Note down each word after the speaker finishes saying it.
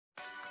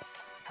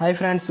Hi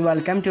friends,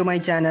 welcome to my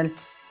channel.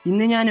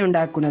 ഇന്ന് ഞാൻ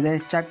ഉണ്ടാക്കുന്നത്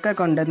ചക്ക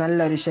കൊണ്ട്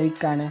നല്ലൊരു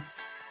ഷേക്കാണ്.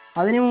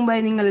 അതിനു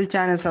മുമ്പായി നിങ്ങൾ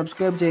ചാനൽ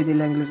സബ്സ്ക്രൈബ്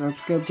ചെയ്തില്ലെങ്കിൽ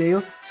സബ്സ്ക്രൈബ് ചെയ്യൂ.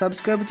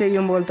 സബ്സ്ക്രൈബ്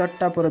ചെയ്യുമ്പോൾ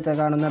തൊട്ടപ്പുറത്ത്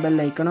കാണുന്ന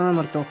ബെൽ ഐക്കൺ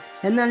അമർത്തൂ.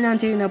 എന്നാൽ ഞാൻ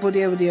ചെയ്യുന്ന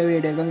പുതിയ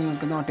വീഡിയോകൾ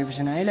നിങ്ങൾക്ക്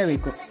നോട്ടിഫിക്കേഷനായി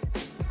ലഭിക്കും.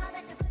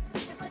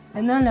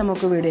 എന്നാൽ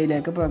നമുക്ക്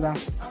വീഡിയോയിലേക്ക് പോകാം.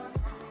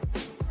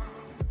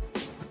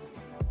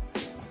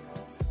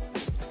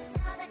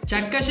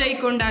 ചക്ക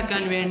ഷേക്ക്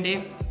ഉണ്ടാക്കാൻ വേണ്ടി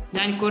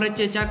ഞാൻ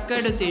കുറച്ച് ചക്ക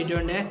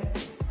എടുത്തിട്ടുണ്ട്.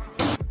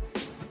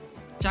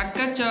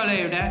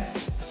 ചക്കച്ചോളയുടെ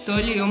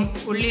തൊലിയും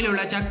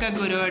ഉള്ളിലുള്ള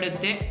ചക്കക്കുരു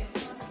എടുത്ത്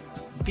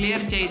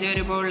ക്ലിയർ ചെയ്ത്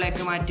ഒരു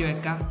ബൗളിലേക്ക് മാറ്റി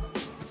വെക്കാം.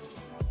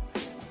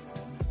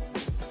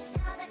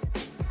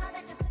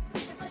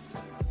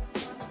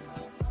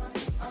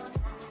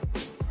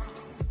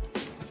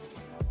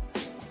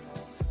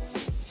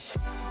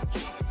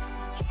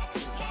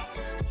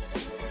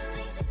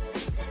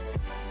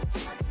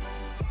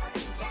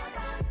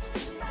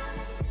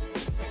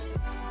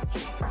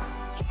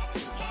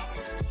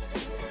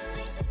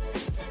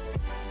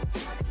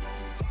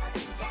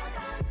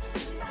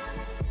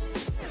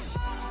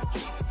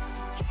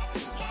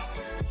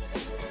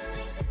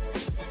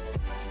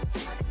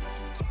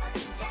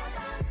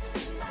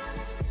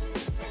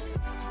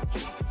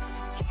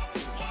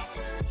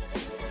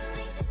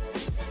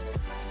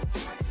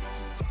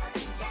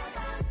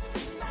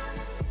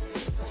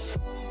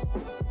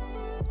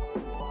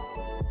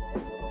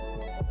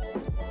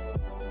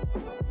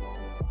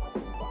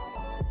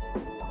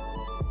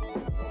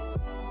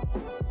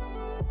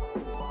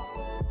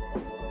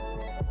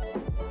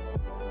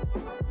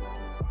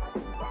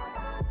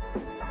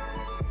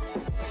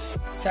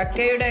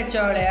 ചക്കയുടെ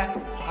ചോള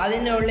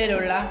അതിൻ്റെ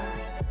ഉള്ളിലുള്ള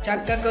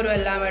ചക്കക്കുരു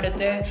എല്ലാം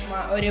എടുത്ത്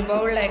ഒരു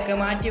ബൗളിലേക്ക്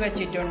മാറ്റി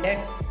വച്ചിട്ടുണ്ട്.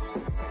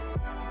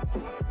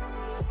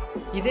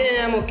 ഇതിനെ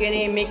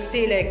നമുക്കിനി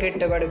മിക്സിയിലേക്ക്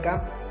ഇട്ട് കൊടുക്കാം.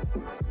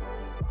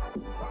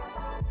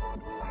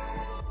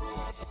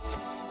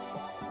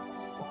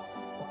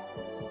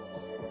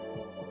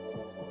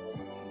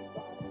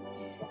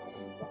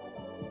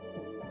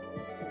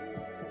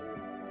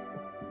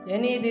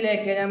 ഇനി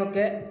ഇതിലേക്ക്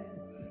നമുക്ക്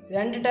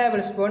 2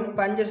 ടേബിൾ സ്പൂൺ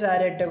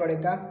പഞ്ചസാര ഇട്ട്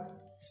കൊടുക്കാം.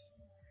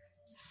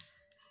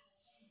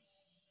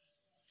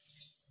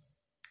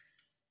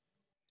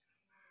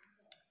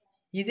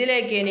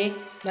 ഇതിലേക്ക് ഇനി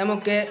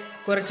നമുക്ക്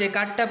കുറച്ച്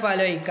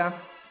കട്ടപ്പാൽ ഒഴിക്കാം.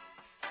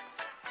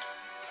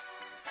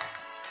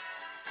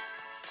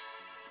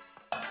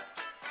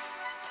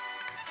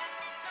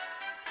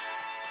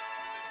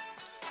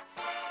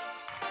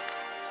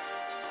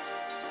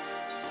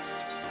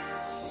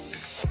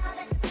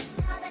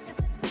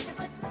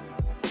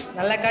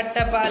 നല്ല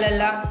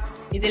കട്ടപ്പാലെല്ലാം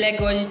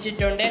ഇതിലേക്ക്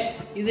ഒഴിച്ചിട്ടുണ്ട്.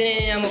 ഇതിനെ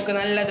നമുക്ക്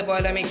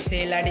നല്ലതുപോലെ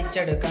മിക്സിയിൽ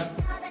അടിച്ചെടുക്കാം.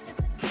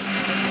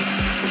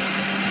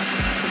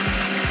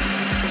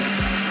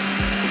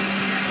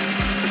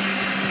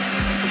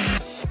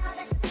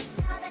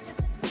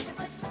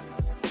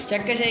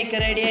 ചക്ക ഷേക്ക്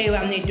റെഡിയായി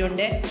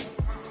വന്നിട്ടുണ്ട്.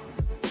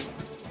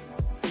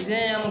 ഇത്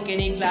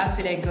നമുക്കിനി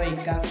ഗ്ലാസ്സിലേക്ക്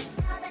വയ്ക്കാം.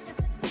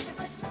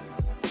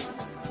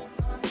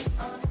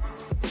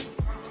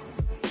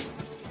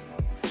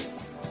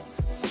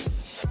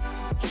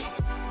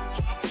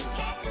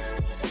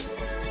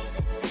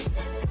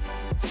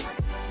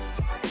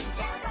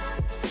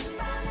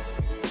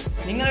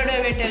 നിങ്ങളുടെ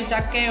വീട്ടിൽ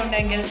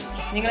ചക്കയുണ്ടെങ്കിൽ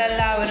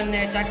നിങ്ങളെല്ലാവരും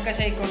ചക്ക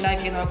ഷേക്ക്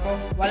ഉണ്ടാക്കി നോക്കൂ.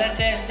 വളരെ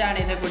ടേസ്റ്റാണ്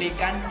ഇത്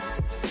കുടിക്കാൻ.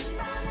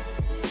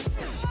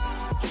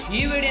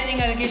 ഈ വീഡിയോ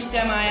നിങ്ങൾക്ക്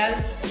ഇഷ്ടമായാൽ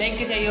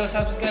ലൈക്ക് ചെയ്യൂ,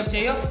 സബ്സ്ക്രൈബ്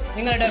ചെയ്യൂ,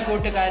 നിങ്ങളുടെ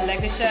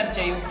കൂട്ടുകാരിലേക്ക് ഷെയർ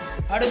ചെയ്യൂ.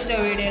 അടുത്ത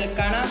വീഡിയോയിൽ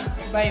കാണാം.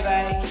 Bye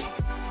bye.